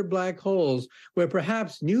monster black holes where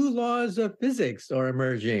perhaps new laws of physics are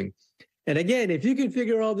emerging. And again, if you can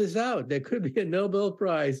figure all this out, there could be a Nobel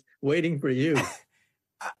Prize waiting for you.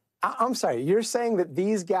 I'm sorry, you're saying that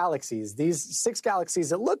these galaxies, these 6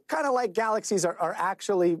 galaxies that look kind of like galaxies are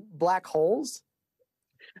actually black holes?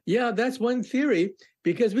 Yeah, that's one theory,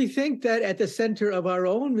 because we think that at the center of our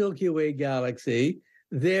own Milky Way galaxy,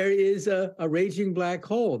 there is a raging black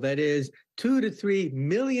hole that is 2 to 3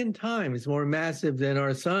 million times more massive than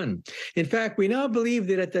our sun. In fact, we now believe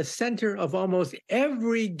that at the center of almost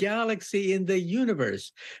every galaxy in the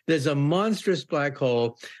universe, there's a monstrous black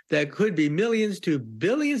hole that could be millions to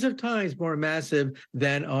billions of times more massive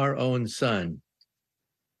than our own sun.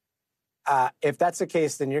 If that's the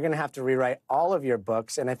case, then you're going to have to rewrite all of your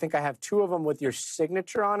books. And I think I have 2 of them with your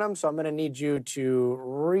signature on them. So I'm going to need you to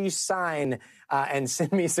re-sign and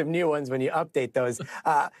send me some new ones when you update those.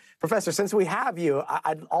 Professor, since we have you,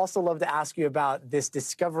 I'd also love to ask you about this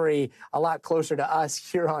discovery a lot closer to us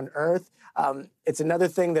here on Earth. It's another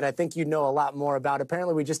thing that I think you know a lot more about.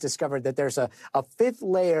 Apparently, we just discovered that there's a 5th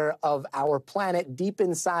layer of our planet deep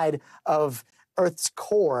inside of Earth's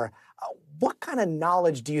core. What kind of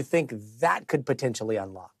knowledge do you think that could potentially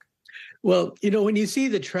unlock? Well, you know, when you see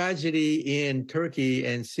the tragedy in Turkey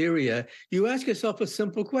and Syria, you ask yourself a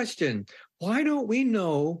simple question. Why don't we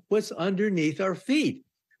know what's underneath our feet?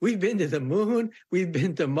 We've been to the moon, we've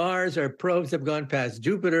been to Mars, our probes have gone past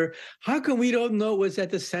Jupiter. How come we don't know what's at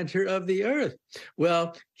the center of the Earth?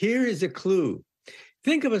 Well, here is a clue.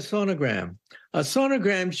 Think of a sonogram. A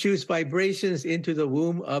sonogram shoots vibrations into the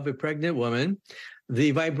womb of a pregnant woman. The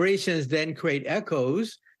vibrations then create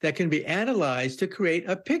echoes that can be analyzed to create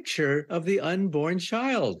a picture of the unborn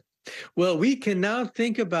child. Well, we can now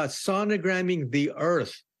think about sonogramming the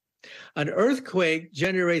Earth. An earthquake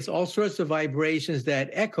generates all sorts of vibrations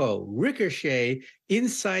that echo, ricochet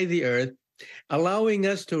inside the Earth, allowing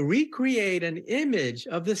us to recreate an image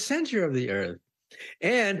of the center of the Earth.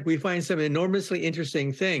 And we find some enormously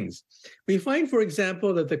interesting things. We find, for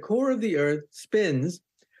example, that the core of the Earth spins,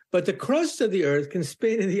 but the crust of the Earth can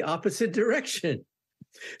spin in the opposite direction.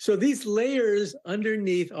 So these layers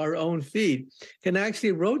underneath our own feet can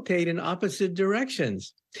actually rotate in opposite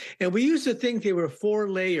directions. And we used to think there were 4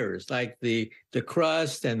 layers, like the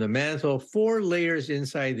crust and the mantle, 4 layers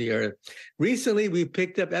inside the Earth. Recently, we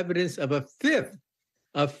picked up evidence of a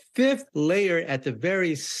fifth layer at the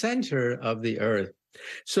very center of the Earth.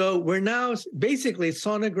 So we're now basically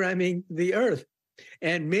sonogramming the Earth.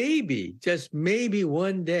 And maybe, just maybe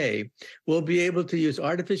one day, we'll be able to use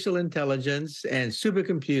artificial intelligence and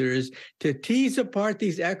supercomputers to tease apart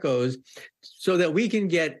these echoes so that we can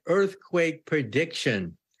get earthquake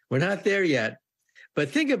prediction. We're not there yet. But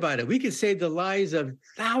think about it. We could save the lives of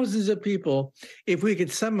thousands of people if we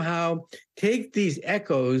could somehow take these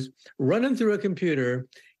echoes, run them through a computer,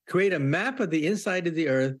 create a map of the inside of the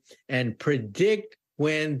Earth, and predict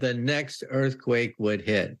when the next earthquake would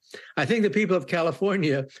hit. I think the people of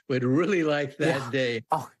California would really like that day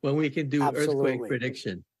when we can do earthquake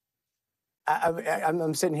prediction.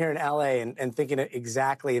 I'm sitting here in LA and thinking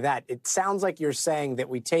exactly that. It sounds like you're saying that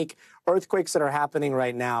we take earthquakes that are happening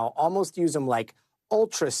right now, almost use them like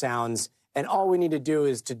ultrasounds, and all we need to do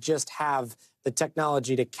is to just have the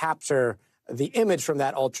technology to capture the image from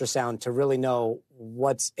that ultrasound to really know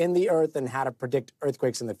what's in the Earth and how to predict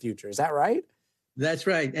earthquakes in the future. Is that right? That's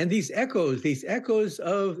right. And these echoes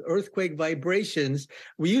of earthquake vibrations,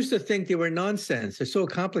 we used to think they were nonsense. They're so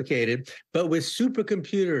complicated. But with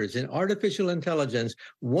supercomputers and artificial intelligence,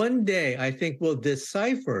 one day I think we'll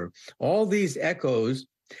decipher all these echoes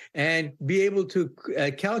and be able to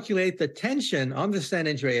calculate the tension on the San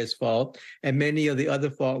Andreas Fault and many of the other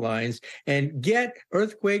fault lines and get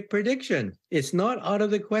earthquake prediction. It's not out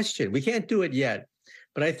of the question. We can't do it yet.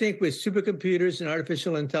 But I think with supercomputers and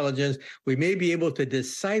artificial intelligence, we may be able to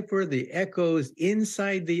decipher the echoes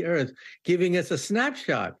inside the Earth, giving us a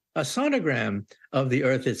snapshot, a sonogram of the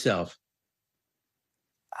Earth itself.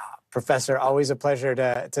 Professor, always a pleasure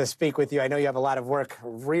to speak with you. I know you have a lot of work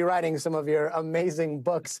rewriting some of your amazing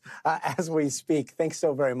books as we speak. Thanks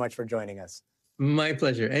so very much for joining us. My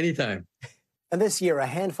pleasure. Anytime. And this year, a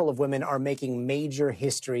handful of women are making major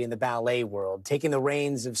history in the ballet world, taking the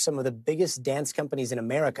reins of some of the biggest dance companies in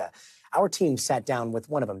America. Our team sat down with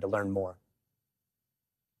one of them to learn more.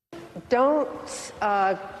 Don't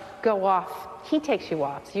go off. He takes you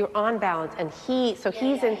off. So you're on balance, and he's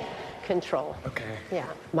in control. Okay. Yeah.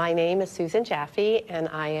 My name is Susan Jaffe, and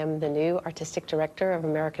I am the new artistic director of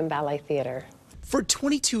American Ballet Theater. For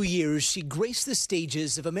 22 years, she graced the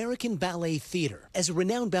stages of American Ballet Theater. As a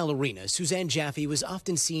renowned ballerina, Suzanne Jaffe was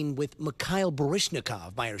often seen with Mikhail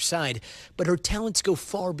Baryshnikov by her side, but her talents go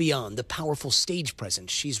far beyond the powerful stage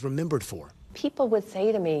presence she's remembered for. People would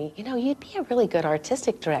say to me, you know, you'd be a really good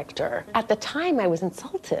artistic director. At the time, I was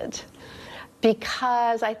insulted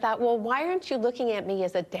because I thought, well, why aren't you looking at me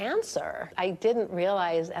as a dancer? I didn't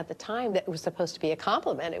realize at the time that it was supposed to be a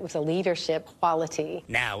compliment. It was a leadership quality.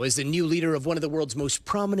 Now, as the new leader of one of the world's most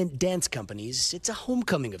prominent dance companies, it's a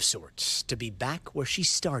homecoming of sorts to be back where she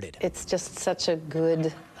started. It's just such a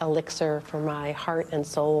good elixir for my heart and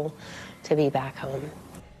soul to be back home.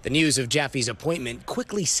 The news of Jaffe's appointment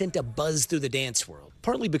quickly sent a buzz through the dance world,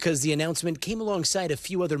 partly because the announcement came alongside a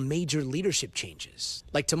few other major leadership changes,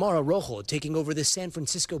 like Tamara Rojo taking over the San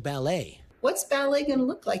Francisco Ballet. What's ballet going to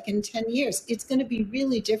look like in 10 years? It's going to be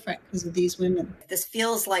really different because of these women. This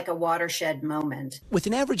feels like a watershed moment. With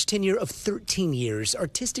an average tenure of 13 years,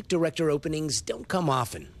 artistic director openings don't come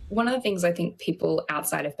often. One of the things I think people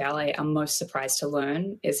outside of ballet are most surprised to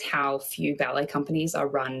learn is how few ballet companies are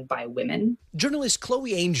run by women. Journalist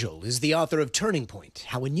Chloe Angel is the author of Turning Point,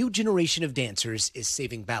 How a New Generation of Dancers is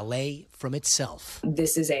Saving Ballet from Itself.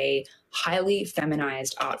 This is a highly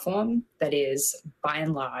feminized art form that is, by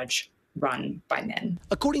and large, run by men.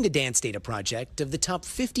 According to Dance Data Project, of the top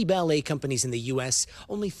 50 ballet companies in the U.S.,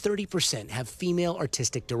 only 30% have female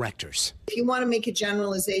artistic directors. If you want to make a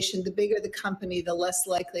generalization, the bigger the company, the less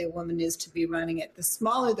likely a woman is to be running it. The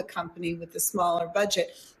smaller the company with the smaller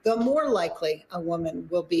budget, the more likely a woman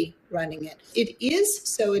will be running it. It is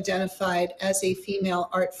so identified as a female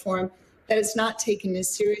art form that it's not taken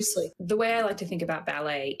as seriously. The way I like to think about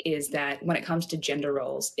ballet is that when it comes to gender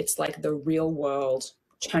roles, it's like the real world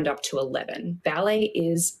turned up to 11. Ballet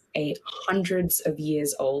is a hundreds of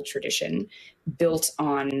years old tradition built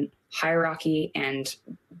on hierarchy and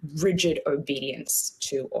rigid obedience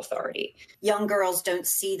to authority. Young girls don't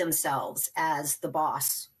see themselves as the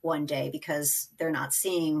boss one day because they're not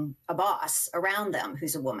seeing a boss around them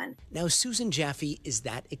who's a woman. Now, Susan Jaffe is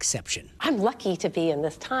that exception. I'm lucky to be in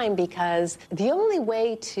this time because the only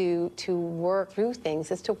way to work through things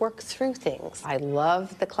is to work through things. I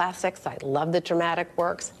love the classics, I love the dramatic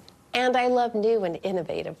works, and I love new and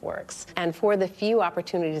innovative works. And for the few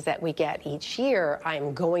opportunities that we get each year,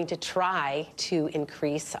 I'm going to try to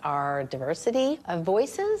increase our diversity of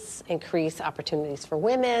voices, increase opportunities for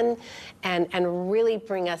women, and really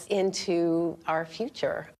bring us into our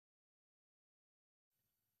future.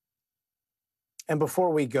 And before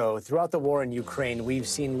we go, throughout the war in Ukraine, we've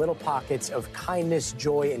seen little pockets of kindness,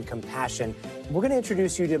 joy, and compassion. We're going to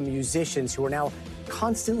introduce you to musicians who are now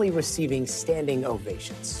constantly receiving standing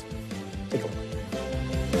ovations. Take a look.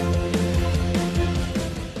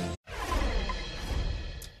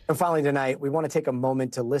 And finally tonight, we want to take a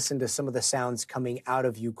moment to listen to some of the sounds coming out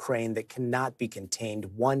of Ukraine that cannot be contained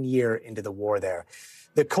 1 year into the war there.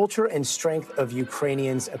 The culture and strength of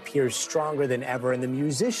Ukrainians appears stronger than ever, and the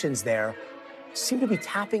musicians there seem to be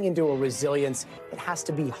tapping into a resilience that has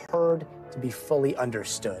to be heard to be fully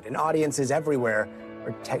understood. And audiences everywhere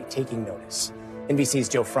are taking notice. NBC's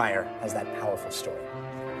Joe Fryer has that powerful story.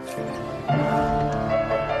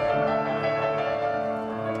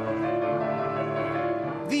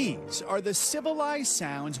 These are the civilized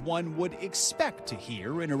sounds one would expect to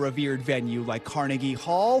hear in a revered venue like Carnegie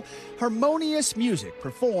Hall. Harmonious music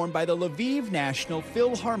performed by the Lviv National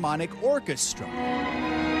Philharmonic Orchestra.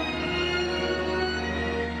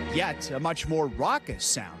 Yet, a much more raucous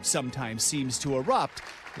sound sometimes seems to erupt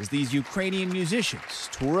as these Ukrainian musicians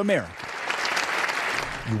tour America.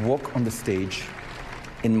 You walk on the stage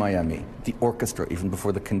in Miami, the orchestra, even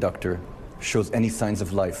before the conductor shows any signs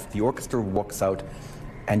of life, the orchestra walks out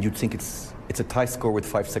and you'd think it's a tie score with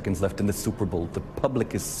 5 seconds left in the Super Bowl. The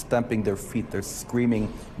public is stamping their feet, they're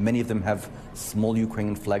screaming. Many of them have small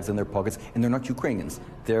Ukrainian flags in their pockets, and they're not Ukrainians.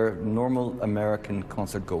 They're normal American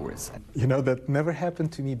concert goers. You know, that never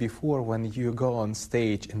happened to me before when you go on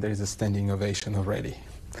stage and there's a standing ovation already.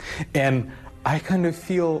 And I kind of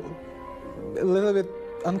feel a little bit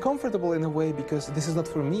uncomfortable in a way because this is not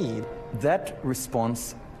for me. That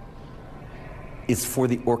response is for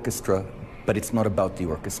the orchestra, but it's not about the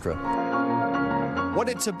orchestra. What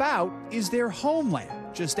it's about is their homeland.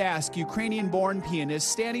 Just ask Ukrainian-born pianist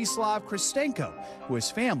Stanislav Kristenko, who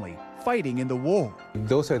has family fighting in the war.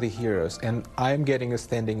 Those are the heroes, and I'm getting a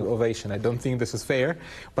standing ovation. I don't think this is fair,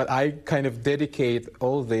 but I kind of dedicate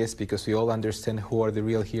all this because we all understand who are the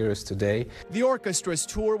real heroes today. The orchestra's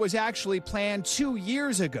tour was actually planned 2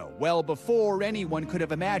 years ago, well before anyone could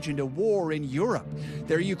have imagined a war in Europe.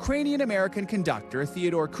 Their Ukrainian-American conductor,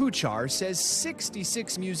 Theodore Kuchar, says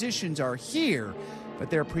 66 musicians are here, but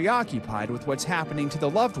they're preoccupied with what's happening to the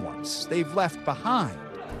loved ones they've left behind.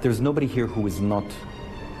 There's nobody here who is not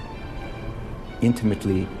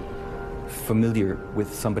intimately familiar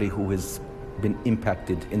with somebody who has been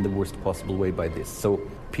impacted in the worst possible way by this. So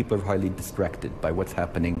people are highly distracted by what's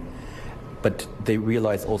happening, but they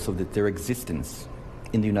realize also that their existence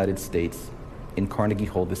in the United States, in Carnegie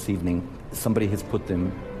Hall this evening, somebody has put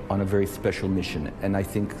them on a very special mission, and I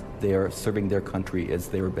think they are serving their country as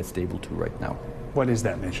they are best able to right now. What is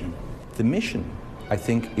that mission? The mission, I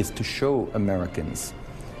think, is to show Americans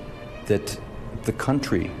that the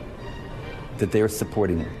country that they are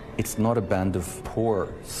supporting, it's not a band of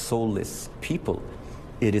poor, soulless people.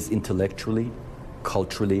 It is intellectually,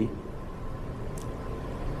 culturally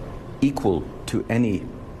equal to any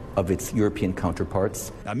of its European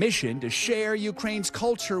counterparts. A mission to share Ukraine's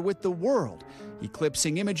culture with the world,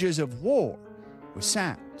 eclipsing images of war with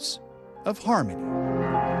sounds of harmony.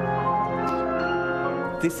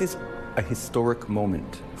 This is a historic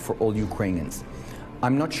moment for all Ukrainians.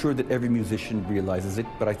 I'm not sure that every musician realizes it,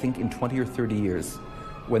 but I think in 20 or 30 years,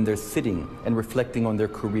 when they're sitting and reflecting on their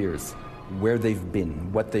careers, where they've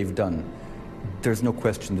been, what they've done, there's no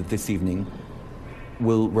question that this evening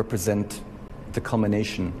will represent the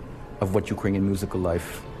culmination of what Ukrainian musical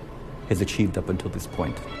life has achieved up until this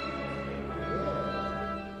point.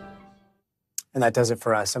 And that does it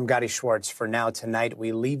for us. I'm Gadi Schwartz. For Now Tonight,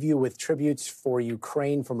 we leave you with tributes for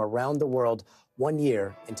Ukraine from around the world 1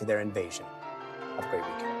 year into their invasion. Have a great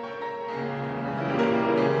weekend.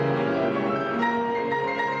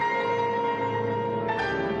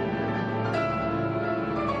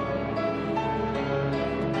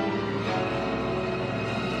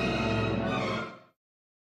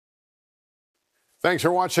 Thanks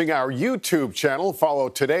for watching our YouTube channel. Follow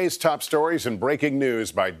today's top stories and breaking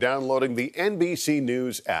news by downloading the NBC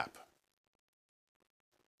News app.